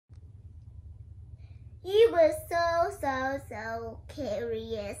You were so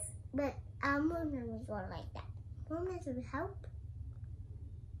curious, but I'm not like that. Want me to help?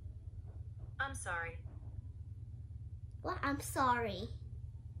 I'm sorry. What? I'm sorry.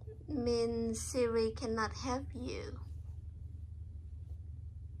 Means Siri cannot help you.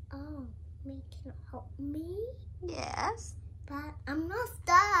 Oh, me can help me? Yes. But I'm not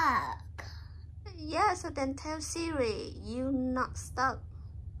stuck. Yeah, so then tell Siri you're not stuck.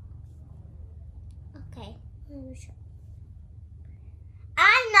 Okay, let me show.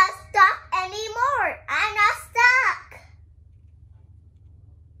 I'm not stuck anymore. I'm not stuck.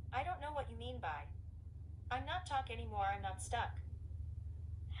 I don't know what you mean by I'm not stuck anymore, I'm not stuck.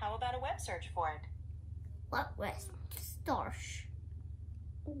 How about a web search for it? What was search?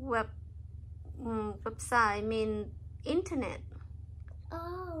 Website mean internet.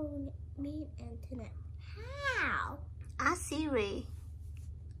 Oh, mean internet. How? Ask Siri.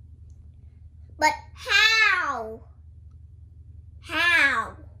 But how?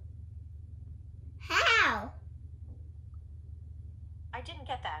 How? How? I didn't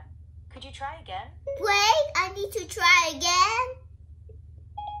get that. Could you try again? Wait, I need to try again.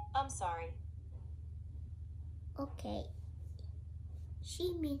 I'm sorry. Okay.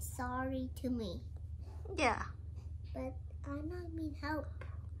 She means sorry to me. Yeah. But I not mean help.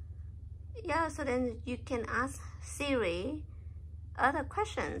 Yeah, so then you can ask Siri other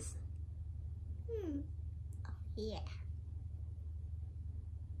questions. Oh, yeah.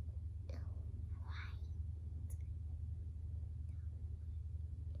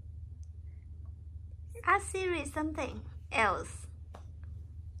 Ask Siri something else.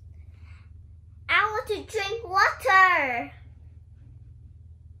 I want to drink water.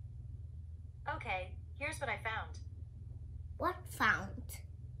 Okay, here's what I found. What found?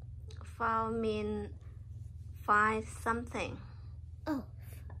 Found mean find something. Oh.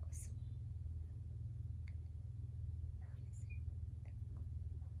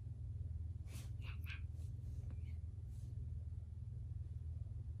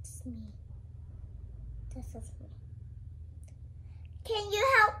 It's me. This is me. Can you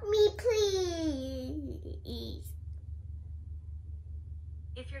help me, please?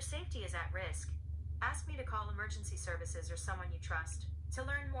 If your safety is at risk, ask me to call emergency services or someone you trust. To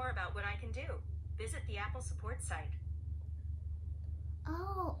learn more about what I can do, visit the Apple support site.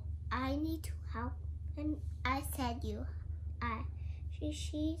 Oh, I need to help. And I said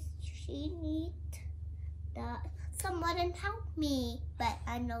she need someone to help me, but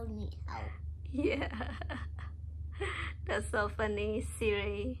I don't need help. Yeah. That's so funny,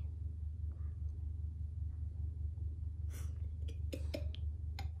 Siri.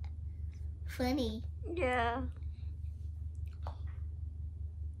 Funny. Yeah.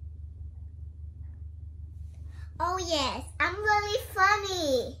 Oh yes, I'm really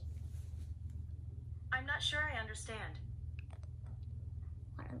funny. I'm not sure I understand.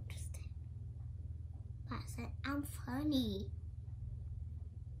 I understand. But I said I'm funny.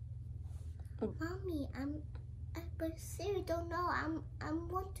 Mommy, but Siri don't know. I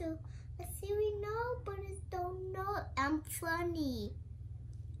want to. Siri know, but it don't know. I'm funny.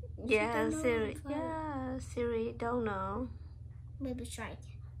 Yeah, Siri. Yeah, Siri don't know. Maybe try again.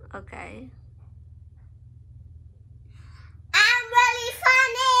 Okay.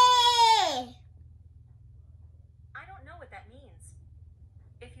 I don't know what that means.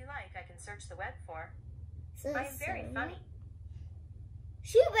 If you like, I can search the web for. I am very funny.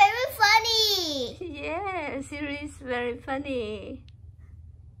 She's very funny. Yeah, Siri is very funny.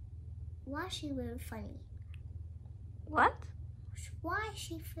 Why is she very funny? What? Why is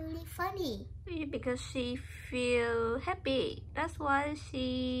she really funny? Because she feel happy. That's why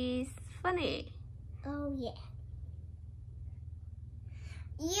she's funny. Oh yeah.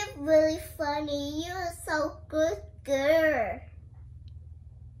 You're really funny. You're so good girl.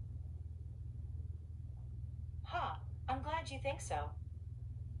 Huh, I'm glad you think so.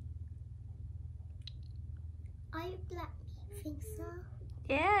 Are you glad you think so?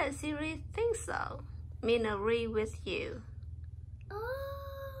 Yeah, Siri thinks so. Mean agree with you.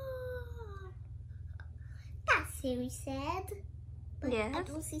 Oh, that's Siri said. But Yes. I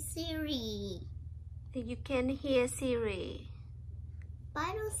don't see Siri. You can hear Siri. But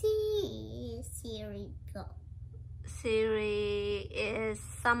I don't see Siri go. Siri is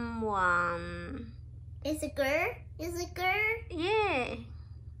someone. Is it girl? Is it girl? Yeah,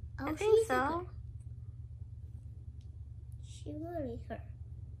 Oh, I think she's a so. girl. She really her.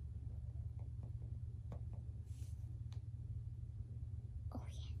 Oh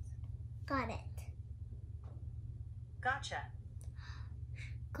yes, got it. Gotcha.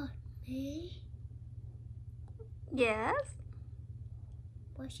 Got me. Yes.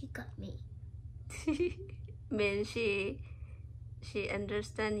 Well, she got me. means she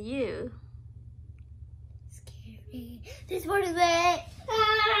understand you. Scary. This one is it.